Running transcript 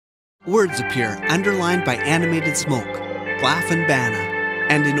Words appear, underlined by animated smoke. Glaff and Banna.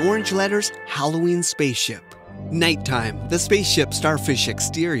 And in orange letters, Halloween Spaceship. Nighttime, the spaceship starfish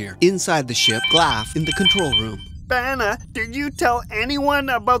exterior. Inside the ship, Glaff in the control room. Banna, did you tell anyone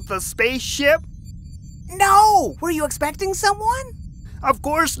about the spaceship? No! Were you expecting someone? Of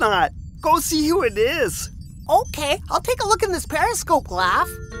course not. Go see who it is. Okay, I'll take a look in this periscope, Glaff.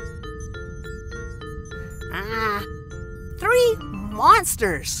 3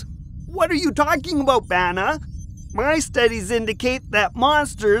 monsters. What are you talking about, Banna? My studies indicate that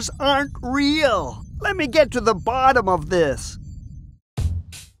monsters aren't real. Let me get to the bottom of this.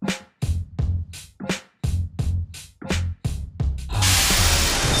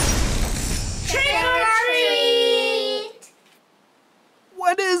 Trick or treat!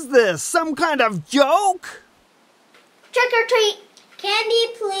 What is this? Some kind of joke? Trick or treat! Candy,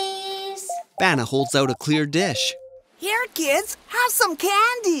 please. Banna holds out a clear dish. Here, kids, have some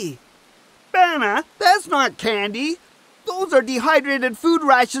candy. Banna, that's not candy. Those are dehydrated food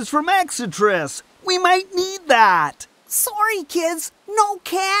rations from Exodus. We might need that. Sorry, kids, no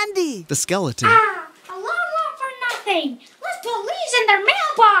candy. The skeleton. A lot for nothing. Let's put these in their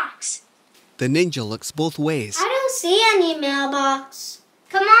mailbox. The ninja looks both ways. I don't see any mailbox.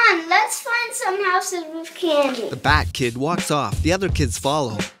 Come on, let's find some houses with candy. The Bat Kid walks off. The other kids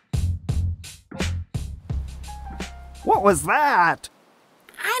follow. What was that?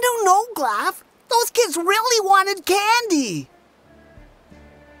 I don't know, Glaff. Those kids really wanted candy.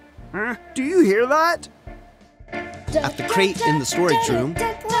 Huh? Do you hear that? At the crate in the storage room,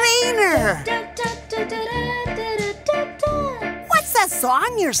 Brainer! What's that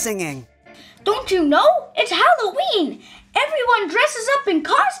song you're singing? Don't you know? It's Halloween! Everyone dresses up in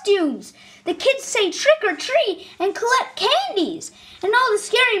costumes. The kids say trick or treat and collect candies. And all the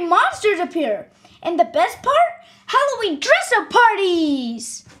scary monsters appear. And the best part? Halloween dress-up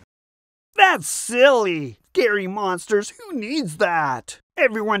parties! That's silly. Scary monsters, who needs that?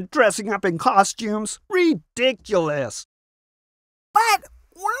 Everyone dressing up in costumes? Ridiculous. But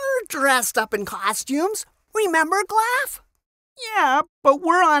we're dressed up in costumes. Remember, Glaff? Yeah, but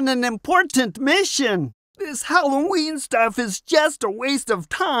we're on an important mission. This Halloween stuff is just a waste of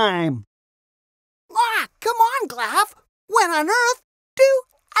time. Come on, Glaff. When on Earth, do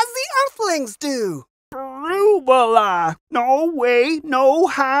as the Earthlings do. Rubala! No way, no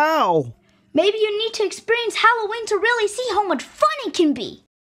how. Maybe you need to experience Halloween to really see how much fun it can be.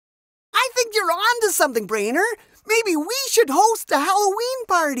 I think you're on to something, Brainer. Maybe we should host a Halloween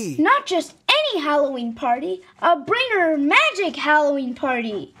party. Not just any Halloween party, a Brainer Magic Halloween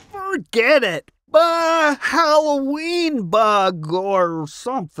party. Forget it. Halloween bug or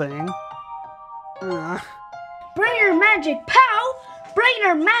something. Brainer Magic Pow!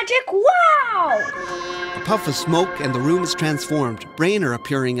 Brainer Magic Wow! a puff of smoke and the room is transformed, Brainer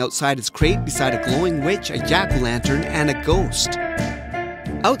appearing outside his crate beside a glowing witch, a jack-o'-lantern, and a ghost.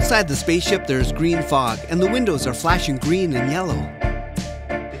 Outside the spaceship there is green fog, and the windows are flashing green and yellow.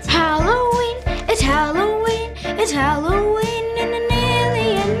 It's Halloween, it's Halloween, it's Halloween in an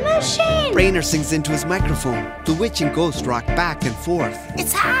alien machine. Brainer sings into his microphone. The witch and ghost rock back and forth.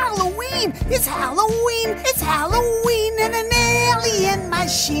 It's Halloween, it's Halloween, it's Halloween in an alien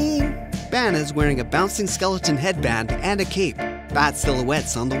machine. Banna's wearing a bouncing skeleton headband and a cape. Bat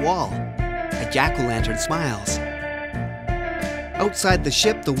silhouettes on the wall. A jack-o'-lantern smiles. Outside the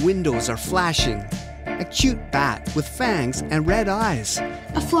ship, the windows are flashing. A cute bat with fangs and red eyes.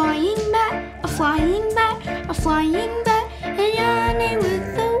 A flying bat, a flying bat, a flying bat, and Janne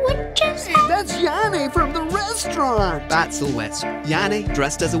with the witch's Hey, that's Janne from the restaurant. Bat silhouettes. Janne,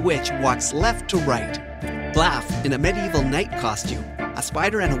 dressed as a witch, walks left to right. Glaff, in a medieval knight costume. A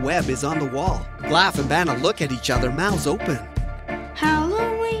spider and a web is on the wall. Glaff and Banna look at each other, mouths open.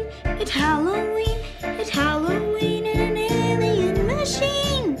 Halloween, it's Halloween, it's Halloween in an alien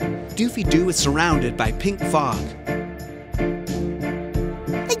machine. Doofie Doo is surrounded by pink fog.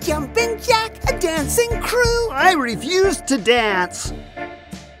 A jumping jack, a dancing crew. I refuse to dance.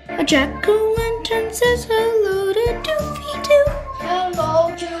 A jack-o'-lantern says hello to Doofie Doo.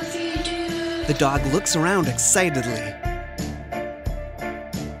 Hello, Doofie Doo. The dog looks around excitedly.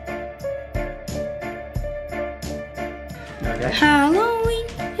 Halloween,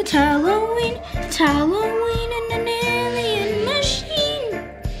 it's Halloween, it's Halloween in an alien machine.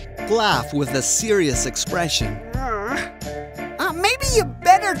 Glaff with a serious expression. Maybe you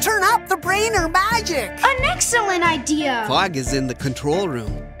better turn up the Brainer magic. An excellent idea. Fog is in the control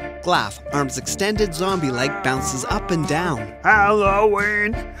room. Glaff, arms extended zombie-like, bounces up and down.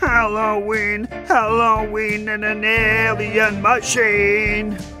 Halloween, Halloween, Halloween in an alien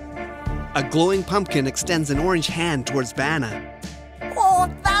machine. A glowing pumpkin extends an orange hand towards Banna. Oh,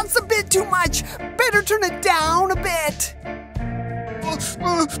 that's a bit too much. Better turn it down a bit.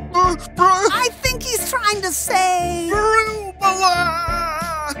 I think he's trying to say...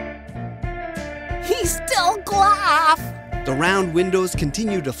 He's still Glaff. The round windows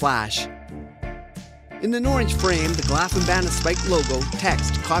continue to flash. In an orange frame, the Glaff and Banna spiked logo,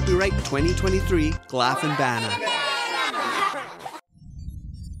 text, copyright 2023, Glaff and Banna.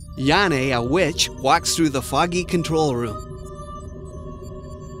 Janne, a witch, walks through the foggy control room.